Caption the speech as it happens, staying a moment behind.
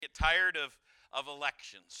get tired of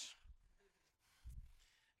elections.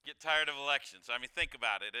 Get tired of elections. I mean, think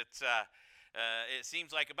about it. It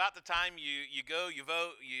seems like about the time you go, you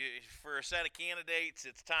vote for a set of candidates,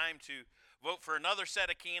 it's time to vote for another set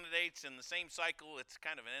of candidates in the same cycle. It's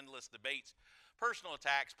kind of an endless debates, personal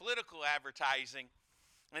attacks, political advertising,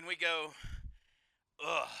 and we go,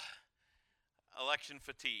 ugh, election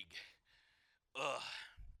fatigue. Ugh.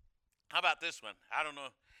 How about this one? I don't know.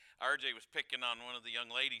 RJ was picking on one of the young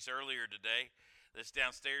ladies earlier today. This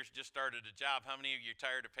downstairs just started a job. How many of you are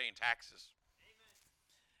tired of paying taxes?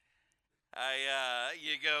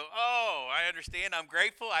 You go, oh, I understand. I'm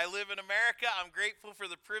grateful. I live in America. I'm grateful for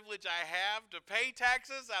the privilege I have to pay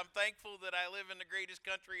taxes. I'm thankful that I live in the greatest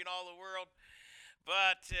country in all the world.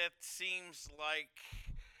 But it seems like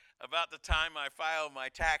about the time I file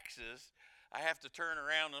my taxes, I have to turn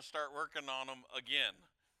around and start working on them again.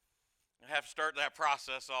 I have to start that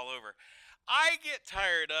process all over. I get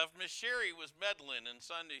tired of, Miss Sherry was meddling in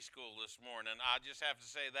Sunday school this morning. I just have to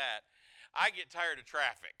say that. I get tired of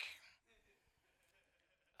traffic.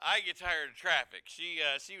 I get tired of traffic. She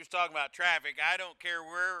was talking about traffic. I don't care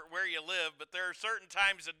where you live, but there are certain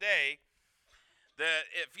times a day that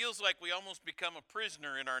it feels like we almost become a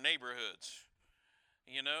prisoner in our neighborhoods.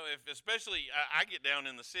 You know, if especially I get down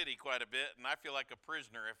in the city quite a bit, and I feel like a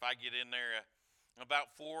prisoner if I get in there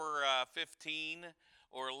about 4:15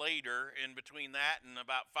 or later. In between that and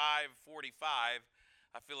about 5:45,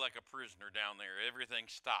 I feel like a prisoner down there.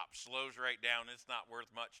 Everything stops, slows right down. It's not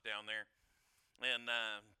worth much down there.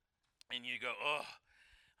 And you go, oh,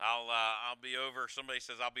 I'll be over. Somebody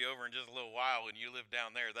says I'll be over in just a little while, and you live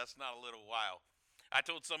down there. That's not a little while. I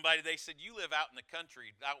told somebody, they said, you live out in the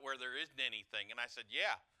country, out where there isn't anything. And I said,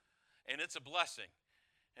 yeah, and it's a blessing.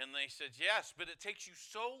 And they said, yes, but it takes you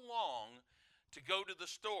so long to go to the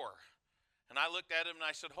store. And I looked at him and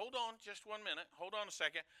I said, hold on just 1 minute. Hold on a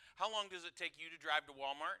second. How long does it take you to drive to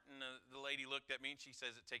Walmart? And the lady looked at me and she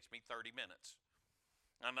says, it takes me 30 minutes.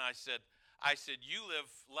 And I said, you live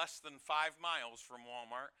less than 5 miles from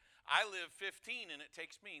Walmart. I live 15, and it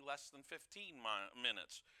takes me less than 15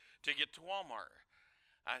 minutes to get to Walmart.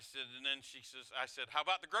 I said, and then I said, how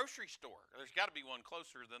about the grocery store? There's got to be one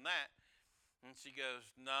closer than that. And she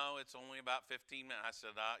goes, no, it's only about 15 minutes. I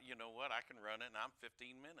said, you know what? I can run it, and I'm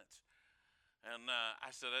 15 minutes. And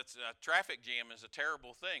I said, a traffic jam is a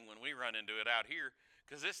terrible thing when we run into it out here,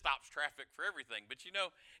 because this stops traffic for everything. But, you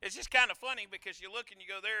know, it's just kind of funny because you look and you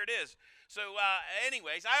go, there it is. So,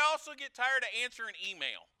 anyways, I also get tired of answering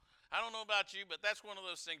email. I don't know about you, but that's one of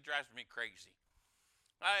those things that drives me crazy.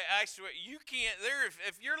 I swear, you can't,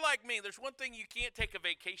 if you're like me, there's one thing you can't take a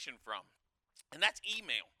vacation from, and that's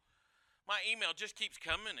email. My email just keeps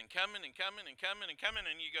coming and coming and coming and coming and coming,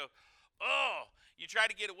 and you go, oh, you try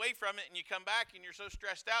to get away from it, and you come back, and you're so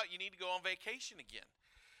stressed out, you need to go on vacation again.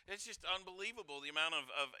 It's just unbelievable, the amount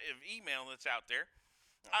of email that's out there.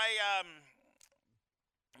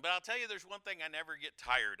 But I'll tell you, there's one thing I never get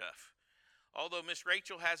tired of. Although Miss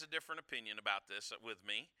Rachel has a different opinion about this with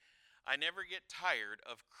me, I never get tired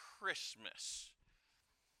of Christmas.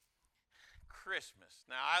 Christmas.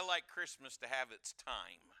 Now, I like Christmas to have its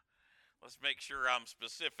time. Let's make sure I'm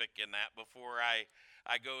specific in that before I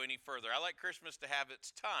go any further. I like Christmas to have its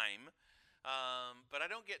time, but I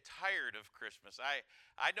don't get tired of Christmas.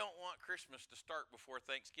 I don't want Christmas to start before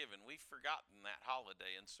Thanksgiving. We've forgotten that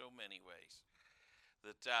holiday in so many ways.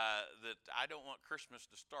 That I don't want Christmas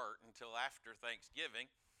to start until after Thanksgiving.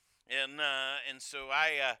 And so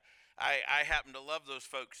I happen to love those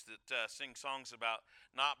folks that sing songs about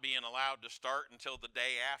not being allowed to start until the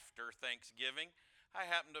day after Thanksgiving. I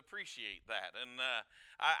happen to appreciate that, and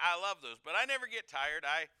I love those. But I never get tired.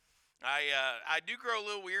 I do grow a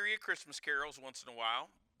little weary of Christmas carols once in a while,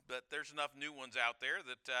 but there's enough new ones out there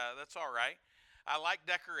that that's all right. I like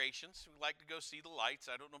decorations. We like to go see the lights.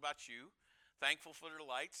 I don't know about you. Thankful for the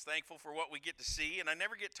lights. Thankful for what we get to see, and I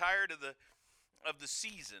never get tired of the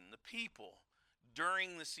season. The people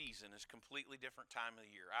during the season is a completely different time of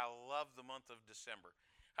the year. I love the month of December.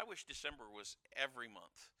 I wish December was every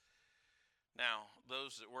month. Now,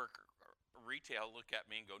 those that work retail look at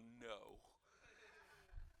me and go,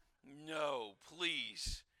 no,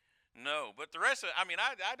 please, no. But the rest of it,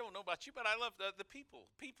 I don't know about you, but I love the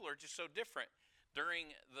people. People are just so different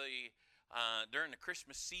during the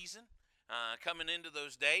Christmas season, coming into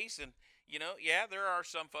those days. And, you know, yeah, there are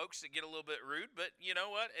some folks that get a little bit rude, but you know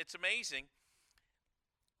what? It's amazing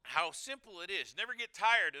how simple it is. Never get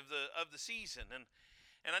tired of the season.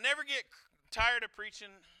 And I never get tired of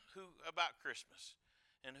preaching about Christmas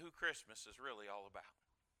and who Christmas is really all about.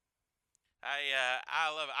 I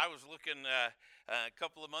love it. I was looking a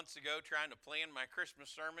couple of months ago trying to plan my Christmas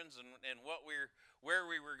sermons and where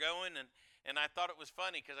we were going, and I thought it was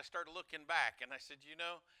funny because I started looking back and I said,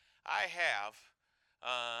 I have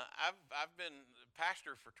I've been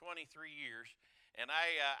pastor for 23 years, and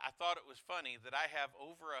I thought it was funny that I have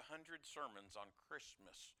over 100 sermons on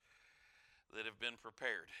Christmas that have been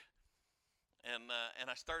prepared, and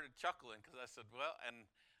I started chuckling because I said, well, and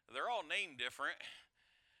they're all named different.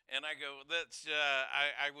 And I go, that's.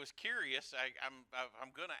 I was curious.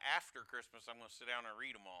 I'm gonna after Christmas. I'm gonna sit down and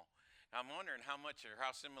read them all. I'm wondering how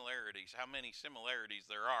many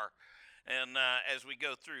similarities there are, and as we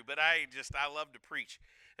go through. But I love to preach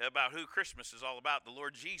about who Christmas is all about, the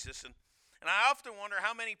Lord Jesus, and I often wonder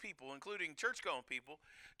how many people, including church-going people,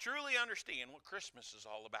 truly understand what Christmas is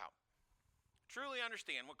all about. Truly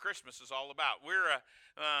understand what Christmas is all about.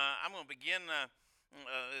 I'm going to begin a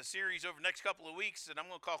series over the next couple of weeks that I'm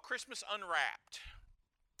going to call Christmas Unwrapped.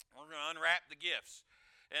 We're going to unwrap the gifts.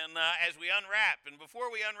 And as we unwrap, and before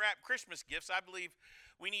we unwrap Christmas gifts, I believe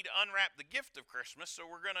we need to unwrap the gift of Christmas. So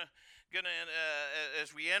we're gonna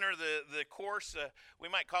as we enter the course, we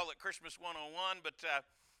might call it Christmas 101, but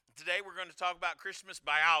today we're going to talk about Christmas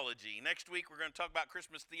biology. Next week we're going to talk about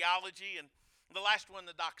Christmas theology, and the last one,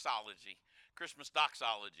 the doxology. Christmas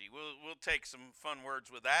doxology. We'll take some fun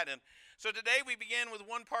words with that. And so today we begin with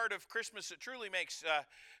one part of Christmas that truly makes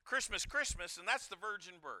Christmas Christmas, and that's the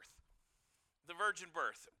virgin birth. The virgin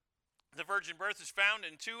birth. The virgin birth is found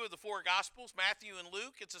in 2 of the 4 Gospels, Matthew and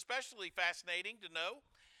Luke. It's especially fascinating to know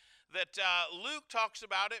that Luke talks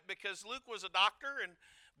about it because Luke was a doctor, and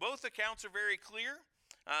both accounts are very clear.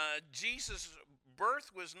 Jesus'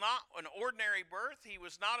 birth was not an ordinary birth. He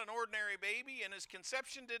was not an ordinary baby, and his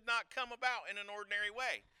conception did not come about in an ordinary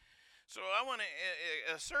way. So I want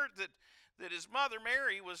to assert that his mother,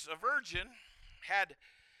 Mary, was a virgin, had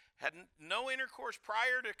no intercourse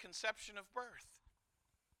prior to conception of birth.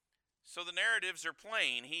 So the narratives are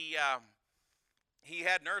plain. He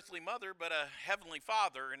had an earthly mother, but a heavenly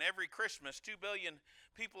father, and every Christmas 2 billion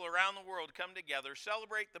people around the world come together,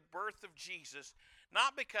 celebrate the birth of Jesus,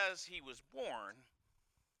 not because he was born,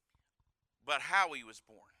 but how he was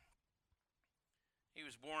born. He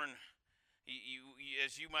was born,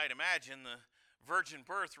 as you might imagine, the virgin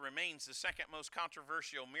birth remains the second most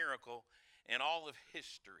controversial miracle in all of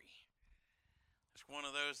history. It's one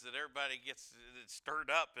of those that everybody gets stirred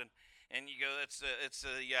up, and you go, it's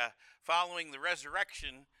following the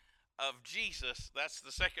resurrection of Jesus. That's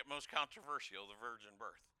the second most controversial, the virgin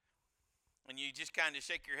birth. And you just kind of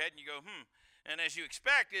shake your head and you go, And as you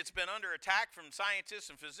expect, it's been under attack from scientists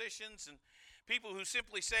and physicians and people who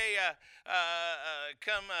simply say,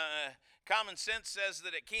 common sense says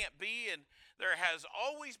that it can't be. And there has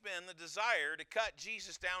always been the desire to cut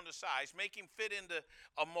Jesus down to size, make him fit into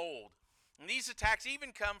a mold. And these attacks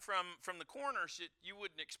even come from the corners that you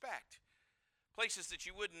wouldn't expect, places that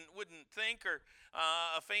you wouldn't think. Or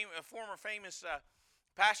a former famous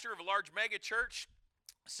pastor of a large mega church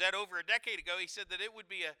said over a decade ago, he said that it would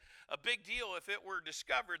be a big deal if it were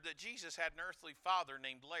discovered that Jesus had an earthly father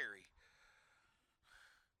named Larry.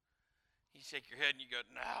 You shake your head and you go,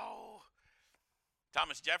 no.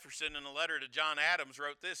 Thomas Jefferson, in a letter to John Adams,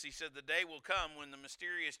 wrote this. He said, the day will come when the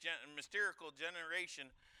mystical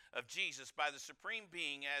generation of Jesus by the Supreme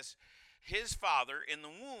Being as his father in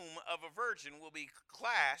the womb of a virgin will be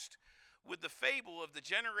classed with the fable of the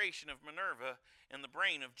generation of Minerva in the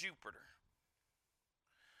brain of Jupiter.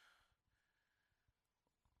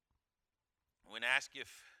 When asked if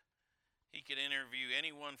he could interview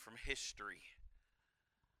anyone from history,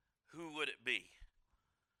 who would it be?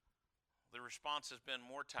 The response has been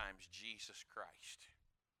more times Jesus Christ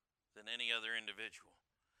than any other individual.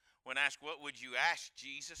 When asked, what would you ask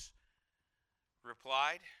Jesus?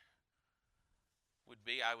 Replied would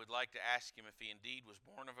be, I would like to ask him if he indeed was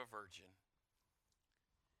born of a virgin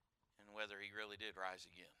and whether he really did rise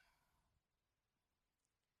again.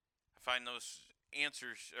 I find those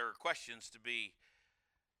answers or questions to be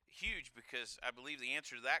huge because I believe the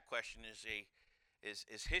answer to that question is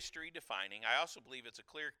history defining. I also believe it's a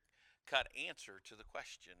clear-cut answer to the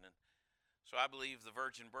question. And so I believe the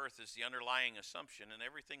virgin birth is the underlying assumption in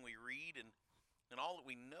everything we read and all that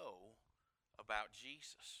we know about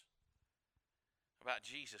Jesus.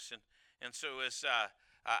 And so as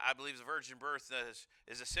I believe the virgin birth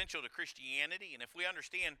is essential to Christianity. And if we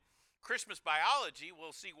understand Christmas biology,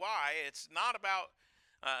 we'll see why. It's not about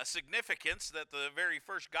significance that the very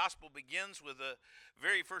first gospel begins with the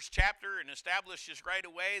very first chapter and establishes right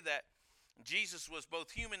away that Jesus was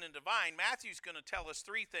both human and divine. Matthew's going to tell us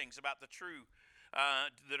 3 things about that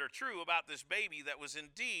are true about this baby that was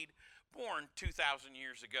indeed born 2,000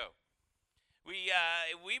 years ago.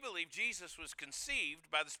 We believe Jesus was conceived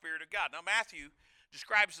by the Spirit of God. Now, Matthew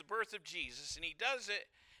describes the birth of Jesus, and he does it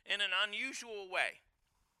in an unusual way.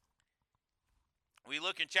 We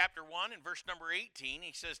look in chapter 1 and verse number 18.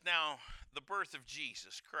 He says, "Now the birth of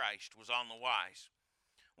Jesus Christ was on the wise.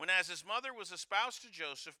 When as his mother was espoused to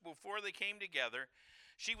Joseph, before they came together,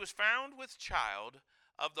 she was found with child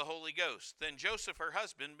of the Holy Ghost. Then Joseph, her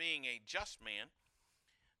husband, being a just man,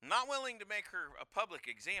 not willing to make her a public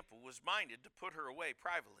example, was minded to put her away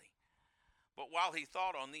privately. But while he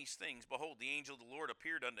thought on these things, behold, the angel of the Lord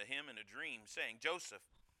appeared unto him in a dream, saying, Joseph,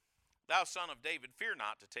 thou son of David, fear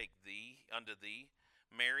not to take unto thee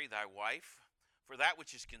Mary thy wife, for that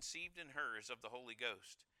which is conceived in her is of the Holy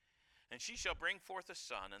Ghost. And she shall bring forth a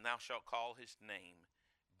son, and thou shalt call his name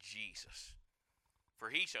Jesus. For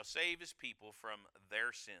he shall save his people from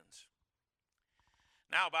their sins.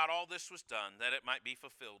 Now about all this was done, that it might be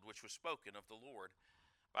fulfilled, which was spoken of the Lord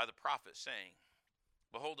by the prophet, saying,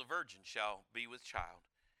 Behold, a virgin shall be with child,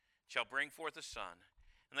 shall bring forth a son,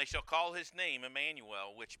 and they shall call his name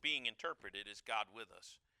Emmanuel, which being interpreted is God with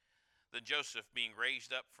us. Then Joseph, being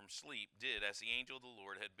raised up from sleep, did as the angel of the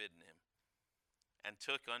Lord had bidden him, and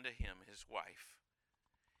took unto him his wife.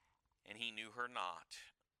 And he knew her not,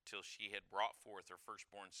 till she had brought forth her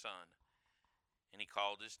firstborn son, and he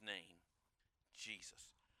called his name Jesus."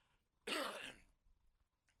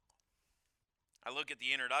 I look at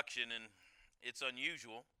the introduction, and it's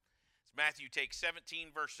unusual. Matthew takes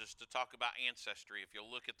 17 verses to talk about ancestry. If you'll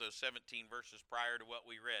look at those 17 verses prior to what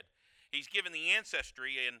we read, he's given the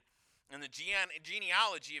ancestry and the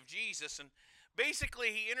genealogy of Jesus, and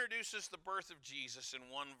basically he introduces the birth of Jesus in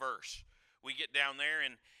one verse. We get down there,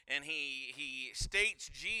 and he states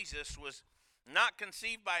Jesus was not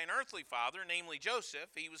conceived by an earthly father, namely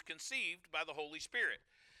Joseph. He was conceived by the Holy Spirit.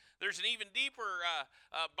 There's an even deeper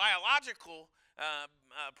biological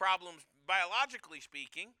problem, biologically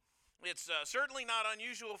speaking. It's certainly not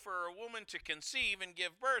unusual for a woman to conceive and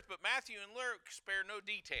give birth, but Matthew and Luke spare no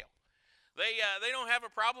detail. They don't have a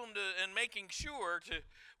problem in making sure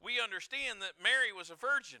we understand that Mary was a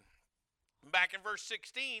virgin. Back in verse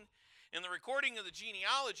 16, in the recording of the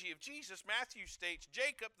genealogy of Jesus, Matthew states,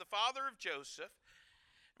 Jacob, the father of Joseph,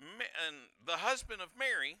 and the husband of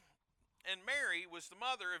Mary, and Mary was the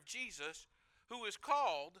mother of Jesus, who is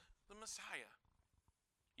called the Messiah.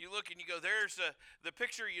 You look and you go, there's the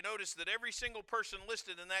picture. You notice that every single person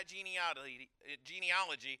listed in that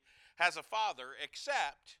genealogy has a father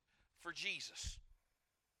except for Jesus.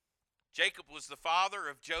 Jacob was the father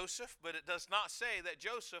of Joseph, but it does not say that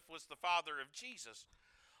Joseph was the father of Jesus.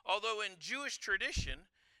 Although in Jewish tradition,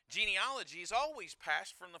 genealogy is always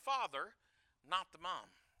passed from the father, not the mom.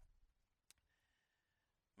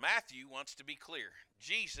 Matthew wants to be clear.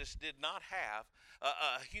 Jesus did not have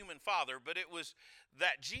a human father, but it was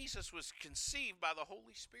that Jesus was conceived by the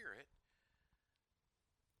Holy Spirit,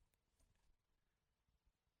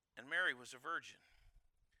 and Mary was a virgin.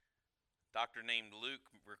 A doctor named Luke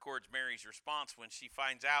records Mary's response when she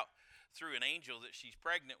finds out through an angel that she's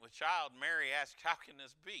pregnant with child. Mary asks, how can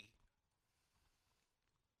this be?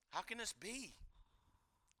 How can this be?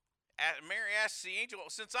 Mary asks the angel,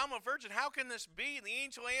 since I'm a virgin, how can this be? And the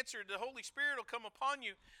angel answered, the Holy Spirit will come upon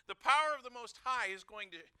you. The power of the Most High is going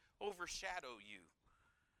to overshadow you.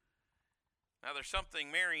 Now there's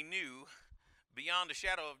something Mary knew beyond a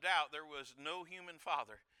shadow of doubt. There was no human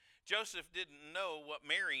father. Joseph didn't know what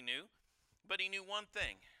Mary knew, but he knew one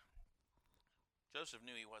thing. Joseph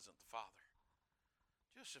knew he wasn't the father.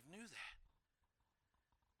 Joseph knew that.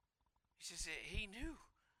 He says he knew,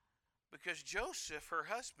 because Joseph, her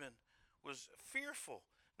husband, was fearful.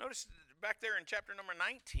 Notice back there in chapter number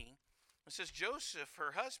 19, it says Joseph,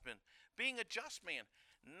 her husband, being a just man,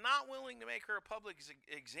 not willing to make her a public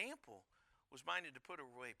example, was minded to put her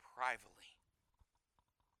away privately.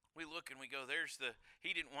 We look and we go,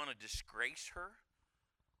 he didn't want to disgrace her.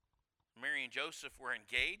 Mary and Joseph were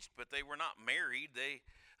engaged, but they were not married.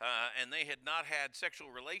 And they had not had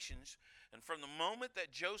sexual relations. And from the moment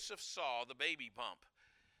that Joseph saw the baby bump,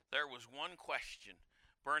 there was one question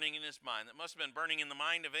burning in his mind that must have been burning in the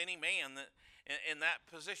mind of any man that in that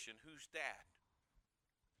position. Who's dad?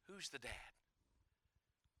 Who's the dad?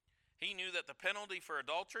 He knew that the penalty for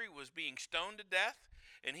adultery was being stoned to death,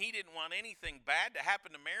 and he didn't want anything bad to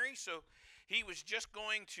happen to Mary, so he was just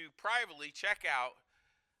going to privately check out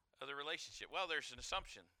the relationship. Well, there's an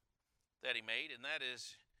assumption that he made, and that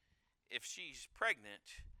is, if she's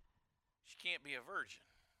pregnant, she can't be a virgin.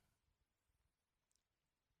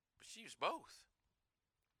 But she was both.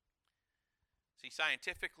 See,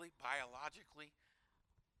 scientifically, biologically,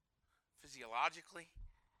 physiologically,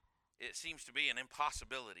 it seems to be an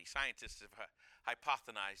impossibility. Scientists have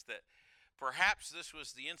hypothesized that Perhaps this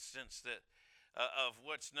was the instance that of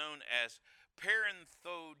what's known as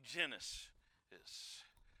parenthogenesis. Is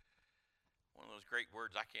one of those great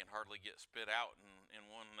words I can't hardly get spit out in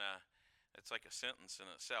one. It's like a sentence in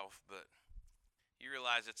itself, but you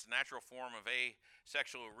realize it's a natural form of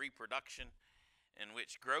asexual reproduction in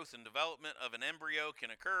which growth and development of an embryo can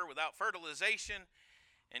occur without fertilization,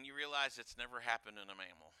 and you realize it's never happened in a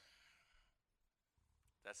mammal.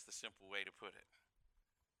 That's the simple way to put it.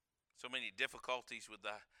 So many difficulties with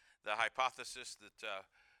the hypothesis that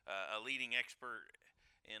a leading expert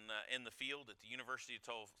in the field at the University of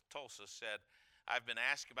Tulsa said, "I've been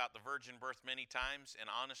asked about the virgin birth many times, and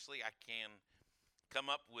honestly, I can come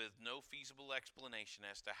up with no feasible explanation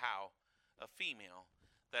as to how a female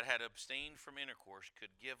that had abstained from intercourse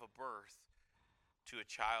could give a birth to a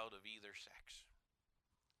child of either sex.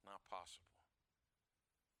 Not possible."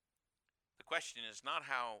 The question is not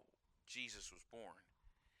how Jesus was born.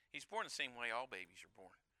 He's born the same way all babies are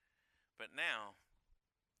born. But now,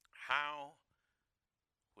 how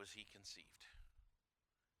was he conceived?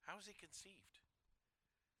 How was he conceived?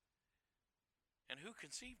 And who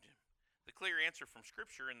conceived him? The clear answer from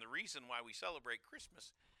Scripture and the reason why we celebrate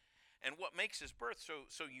Christmas and what makes his birth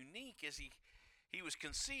so unique is he was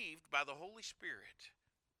conceived by the Holy Spirit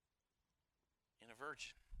in a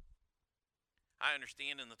virgin. I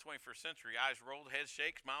understand in the 21st century, eyes rolled, heads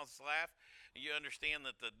shake, mouths laugh. You understand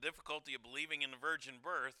that the difficulty of believing in the virgin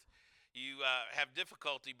birth, you have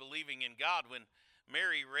difficulty believing in God. When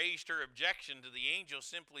Mary raised her objection to the angel,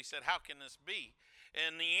 simply said, "How can this be?"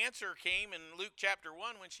 And the answer came in Luke chapter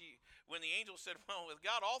 1 when the angel said, "Well, with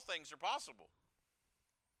God all things are possible."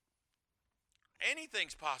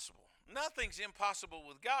 Anything's possible. Nothing's impossible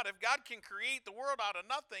with God. If God can create the world out of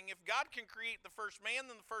nothing, if God can create the first man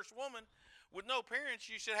and the first woman with no parents,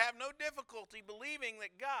 you should have no difficulty believing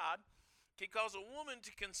that God can cause a woman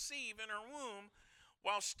to conceive in her womb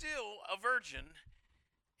while still a virgin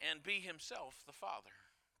and be himself the Father.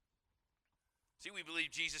 See, we believe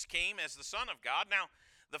Jesus came as the Son of God. Now,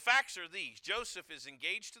 the facts are these. Joseph is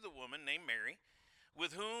engaged to the woman named Mary,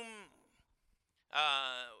 with whom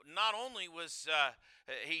not only was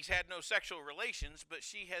he's had no sexual relations, but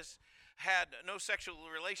she has had no sexual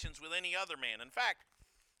relations with any other man. In fact,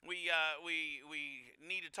 we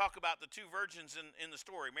need to talk about the two virgins in the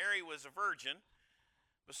story. Mary was a virgin,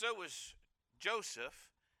 but so was Joseph,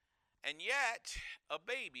 and yet a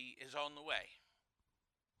baby is on the way.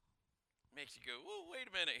 Makes you go, "Whoa, wait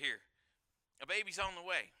a minute here. A baby's on the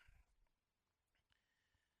way."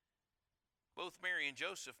 Both Mary and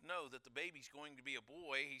Joseph know that the baby's going to be a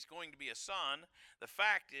boy. He's going to be a son. The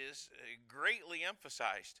fact is greatly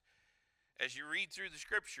emphasized as you read through the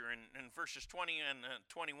Scripture in verses 20 and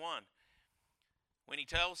 21. When he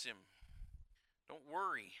tells him, "Don't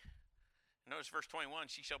worry." Notice verse 21,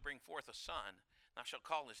 "She shall bring forth a son, and thou shalt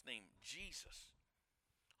call his name Jesus."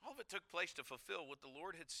 All of it took place to fulfill what the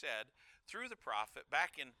Lord had said through the prophet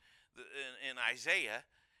back in Isaiah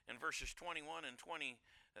in verses 21 and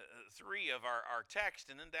 23 of our text.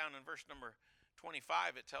 And then down in verse number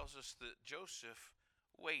 25, it tells us that Joseph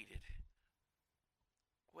waited.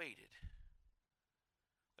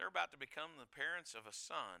 They're about to become the parents of a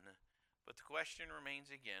son, but the question remains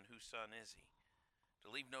again, whose son is he? To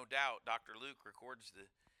leave no doubt, Dr. Luke records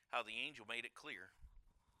how the angel made it clear.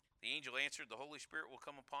 The angel answered, "The Holy Spirit will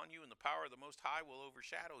come upon you, and the power of the Most High will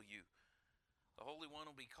overshadow you. The Holy One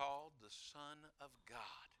will be called the Son of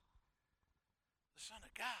God." The Son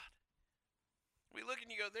of God. We look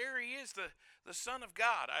and you go, there he is, the Son of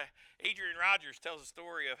God. Adrian Rogers tells a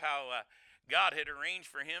story of how God had arranged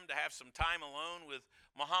for him to have some time alone with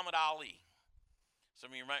Muhammad Ali.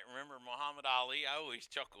 Some of you might remember Muhammad Ali. I always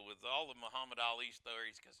chuckle with all the Muhammad Ali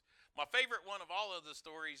stories because my favorite one of all of the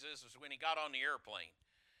stories is when he got on the airplane.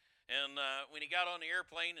 And when he got on the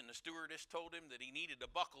airplane and the stewardess told him that he needed to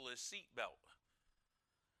buckle his seatbelt.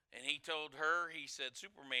 And he told her, he said,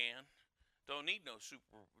 "Superman don't need no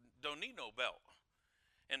belt."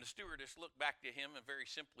 And the stewardess looked back to him and very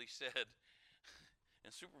simply said,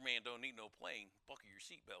 "And Superman don't need no plane, buckle your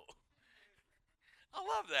seatbelt." I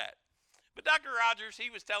love that. But Dr. Rogers, he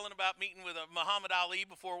was telling about meeting with Muhammad Ali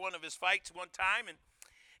before one of his fights one time. And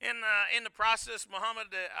in the process,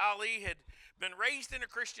 Muhammad Ali had been raised in a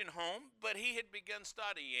Christian home, but he had begun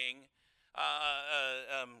studying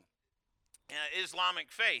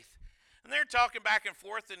Islamic faith. And they're talking back and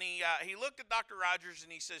forth, and he looked at Dr. Rogers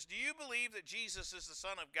and he says, "Do you believe that Jesus is the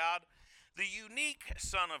Son of God, the unique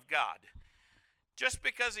Son of God, just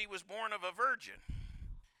because he was born of a virgin?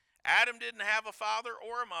 Adam didn't have a father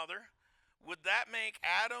or a mother. Would that make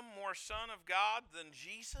Adam more Son of God than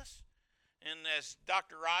Jesus?" And as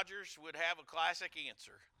Dr. Rogers would have a classic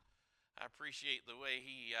answer, I appreciate the way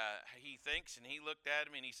he thinks, and he looked at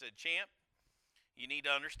him and he said, "Champ, you need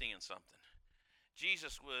to understand something.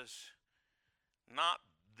 Jesus was not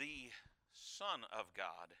the Son of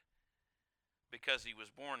God because he was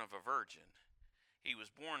born of a virgin. He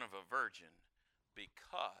was born of a virgin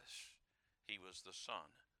because he was the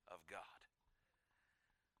Son of God."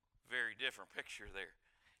 Very different picture there.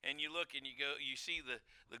 And you look and you go, you see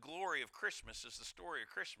the glory of Christmas is the story of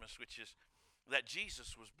Christmas, which is that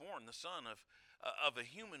Jesus was born, the son of a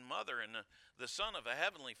human mother and the son of a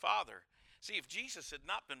heavenly Father. See, if Jesus had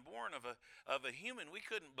not been born of a human, we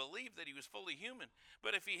couldn't believe that he was fully human.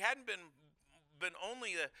 But if he hadn't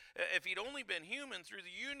if he'd only been human through the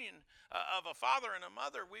union of a father and a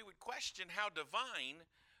mother, we would question how divine,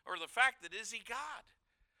 or the fact that, is he God?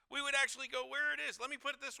 We would actually go, where it is. Let me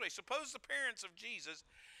put it this way. Suppose the parents of Jesus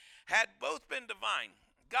had both been divine,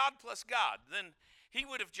 God plus God, then he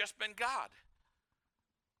would have just been God.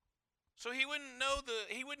 So he wouldn't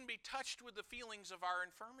be touched with the feelings of our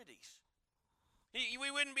infirmities.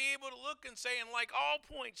 We wouldn't be able to look and say, and like all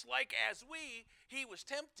points, like as he was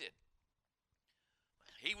tempted.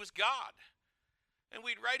 He was God. And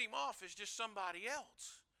we'd write him off as just somebody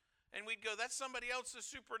else. And we'd go, that's somebody else that's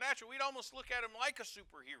supernatural. We'd almost look at him like a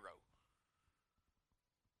superhero.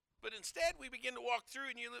 But instead, we begin to walk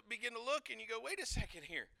through and you begin to look and you go, wait a second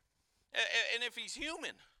here. And if he's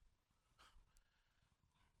human,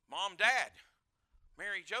 Mom, Dad,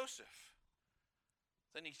 Mary, Joseph,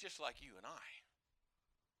 then he's just like you and I.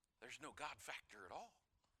 There's no God factor at all.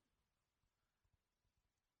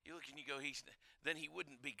 You look and you go, then he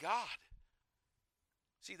wouldn't be God.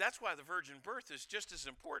 See, that's why the virgin birth is just as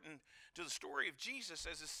important to the story of Jesus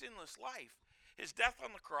as his sinless life. His death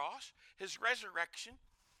on the cross, his resurrection.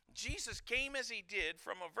 Jesus came as he did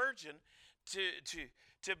from a virgin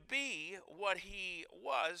to be what he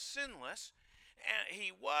was, sinless. And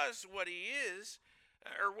he was what he is,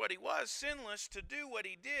 or what he was, sinless, to do what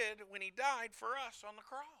he did when he died for us on the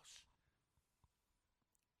cross.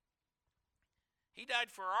 He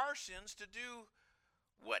died for our sins to do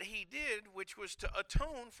what he did, which was to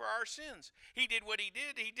atone for our sins. He did what he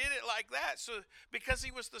did it like that, so because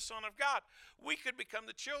he was the Son of God, we could become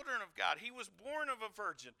the children of God. He was born of a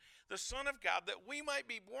virgin, the Son of God, that we might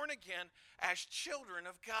be born again as children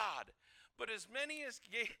of God. But as many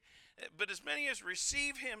as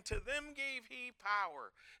receive him, to them gave he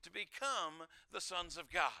power to become the sons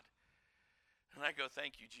of God. And I go,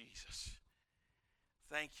 thank you, Jesus.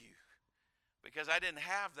 Thank you. Because I didn't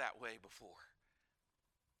have that way before.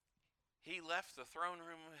 He left the throne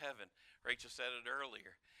room of heaven. Rachel said it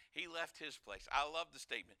earlier. He left his place. I love the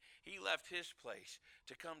statement. He left his place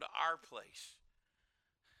to come to our place,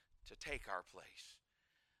 to take our place,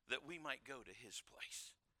 that we might go to his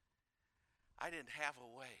place. I didn't have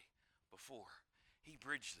a way before. He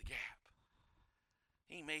bridged the gap.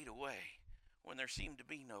 He made a way when there seemed to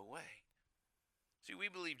be no way. See, we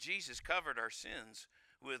believe Jesus covered our sins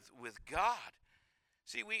with God.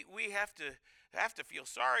 See, we have to feel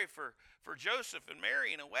sorry for Joseph and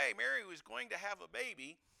Mary in a way. Mary was going to have a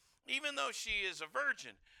baby, even though she is a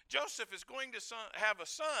virgin. Joseph is going to have a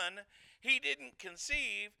son he didn't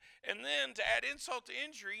conceive, and then to add insult to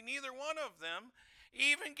injury, neither one of them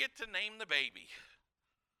even get to name the baby.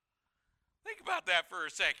 Think about that for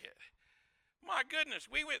a second. My goodness,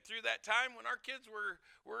 we went through that time when our kids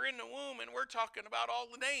were in the womb, and we're talking about all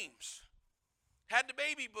the names. Had the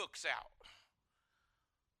baby books out.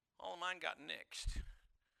 All of mine got nixed.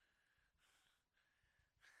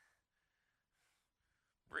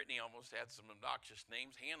 Brittany almost had some obnoxious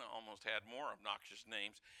names. Hannah almost had more obnoxious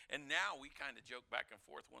names. And now we kind of joke back and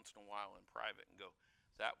forth once in a while in private and go,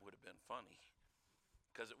 that would have been funny,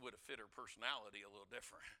 because it would have fit her personality a little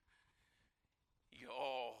different. You go,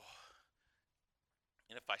 oh.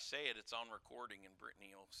 And if I say it, it's on recording, and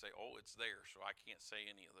Brittany will say, oh, it's there, so I can't say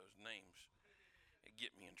any of those names. It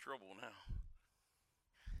get me in trouble now.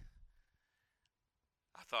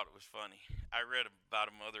 I thought it was funny. I read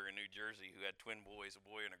about a mother in New Jersey who had twin boys, a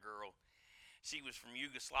boy and a girl. She was from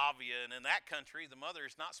Yugoslavia, and in that country, the mother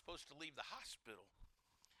is not supposed to leave the hospital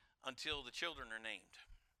until the children are named.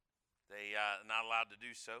 They are not allowed to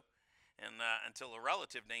do so and until a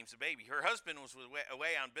relative names the baby. Her husband was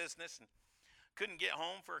away on business and couldn't get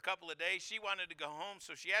home for a couple of days. She wanted to go home,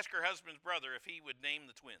 so she asked her husband's brother if he would name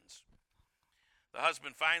the twins. The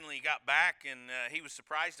husband finally got back, and he was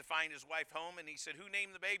surprised to find his wife home, and he said, who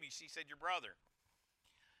named the baby? She said, your brother.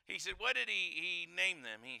 He said, what did he name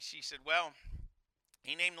them? She said, well,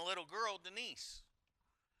 he named the little girl Denise.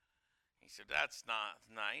 He said, that's not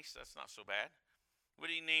nice. That's not so bad.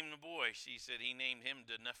 What did he name the boy? She said, he named him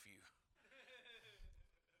the nephew.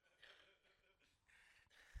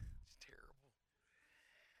 It's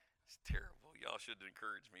Y'all should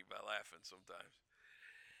encourage me by laughing sometimes.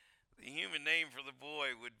 The human name for the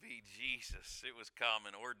boy would be Jesus. It was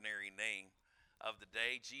common, ordinary name of the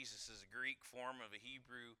day. Jesus is a Greek form of a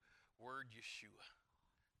Hebrew word, Yeshua.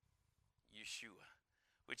 Yeshua,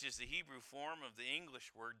 which is the Hebrew form of the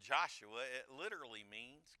English word Joshua. It literally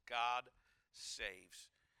means God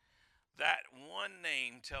saves. That one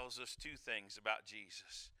name tells us two things about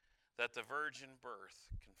Jesus that the virgin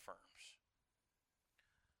birth confirms.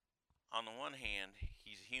 On the one hand,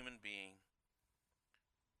 he's a human being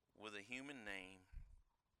with a human name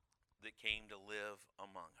that came to live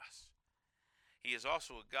among us. He is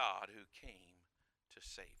also a God who came to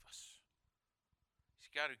save us.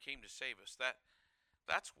 He's a God who came to save us.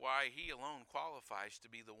 That's why he alone qualifies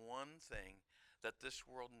to be the one thing that this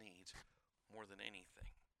world needs more than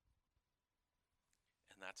anything.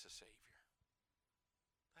 And that's a Savior.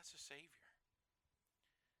 That's a Savior.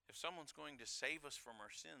 If someone's going to save us from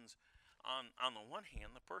our sins, on the one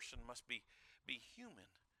hand, the person must be human,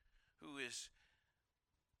 who is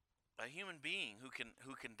a human being who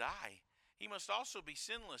can die. He must also be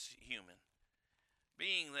sinless human,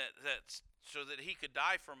 being that so that he could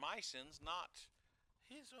die for my sins, not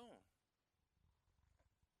his own.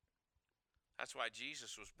 That's why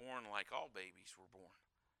Jesus was born like all babies were born.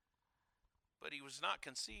 But he was not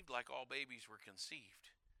conceived like all babies were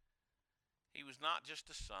conceived. He was not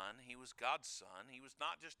just a son, he was God's son. He was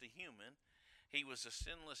not just a human, he was a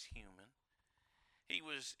sinless human. He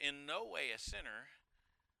was in no way a sinner,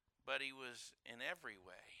 but he was in every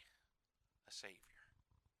way a Savior.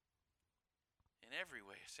 In every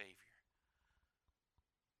way a Savior.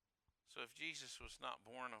 So if Jesus was not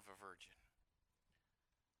born of a virgin,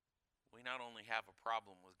 we not only have a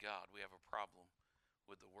problem with God, we have a problem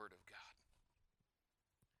with the Word of God.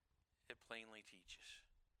 It plainly teaches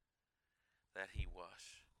that he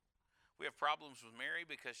was. We have problems with Mary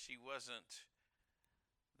because she wasn't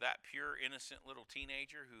that pure, innocent little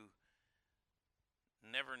teenager who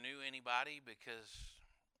never knew anybody, because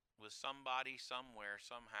with somebody, somewhere,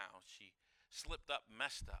 somehow, she slipped up,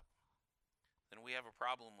 messed up. Then we have a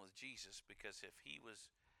problem with Jesus, because if he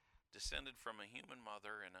was descended from a human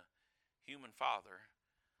mother and a human father,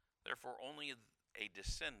 therefore only a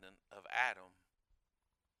descendant of Adam,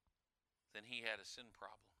 then he had a sin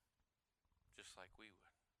problem, just like we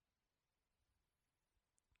would.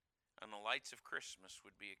 And the lights of Christmas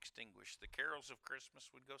would be extinguished. The carols of Christmas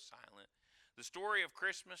would go silent. The story of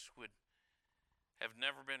Christmas would have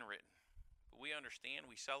never been written. But we understand,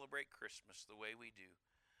 we celebrate Christmas the way we do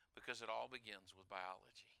because it all begins with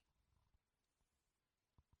biology.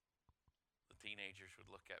 The teenagers would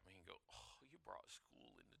look at me and go, "Oh, you brought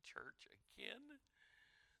school into church again?"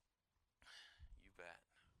 You bet.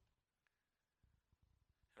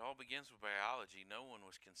 It all begins with biology. No one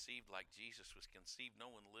was conceived like Jesus was conceived. No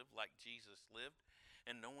one lived like Jesus lived.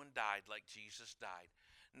 And no one died like Jesus died.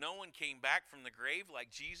 No one came back from the grave like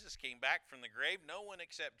Jesus came back from the grave. No one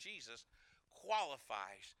except Jesus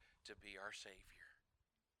qualifies to be our Savior.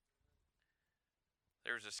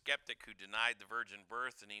 There was a skeptic who denied the virgin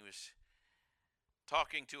birth, and he was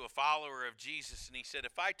talking to a follower of Jesus, and he said,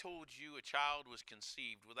 "If I told you a child was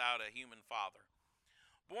conceived without a human father,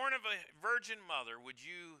 born of a virgin mother, would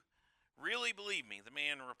you really believe me?" The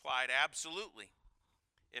man replied, "Absolutely,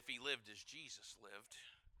 if he lived as Jesus lived."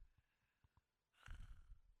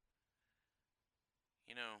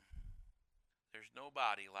 You know, there's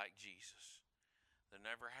nobody like Jesus. There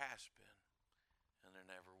never has been, and there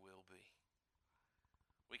never will be.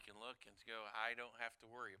 We can look and go, I don't have to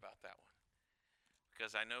worry about that one.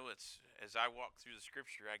 Because I know it's, as I walk through the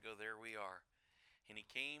scripture, I go, there we are. And he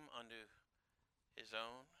came unto his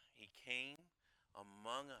own. He came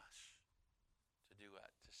among us to do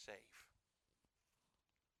what? To save.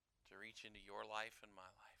 To reach into your life and my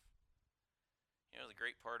life. You know, the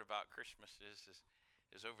great part about Christmas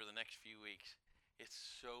is over the next few weeks, it's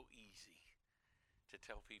so easy to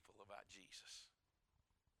tell people about Jesus.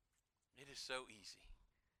 It is so easy.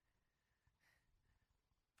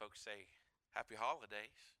 Folks say, "Happy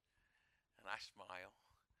holidays," and I smile.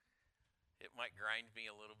 It might grind me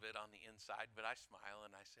a little bit on the inside, but I smile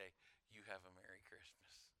and I say, "You have a Merry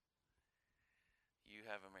Christmas. You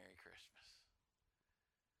have a Merry Christmas."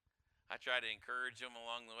 I try to encourage them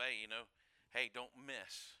along the way, hey, don't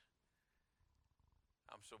miss.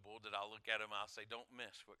 I'm so bold that I'll look at them, I'll say, don't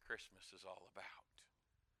miss what Christmas is all about.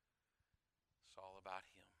 It's all about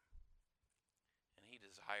him. And he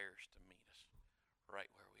desires to meet us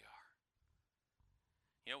right where we are.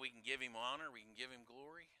 We can give him honor, we can give him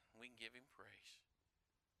glory, we can give him praise.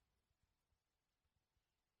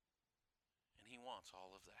 And he wants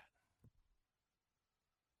all of that.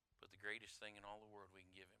 But the greatest thing in all the world we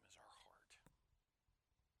can give him is our heart.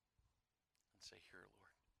 say, here,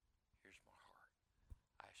 Lord, here's my heart.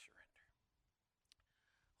 I surrender.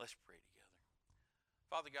 Let's pray together.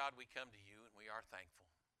 Father God, we come to you and we are thankful.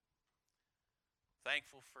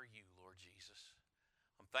 Thankful for you, Lord Jesus.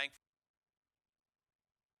 I'm thankful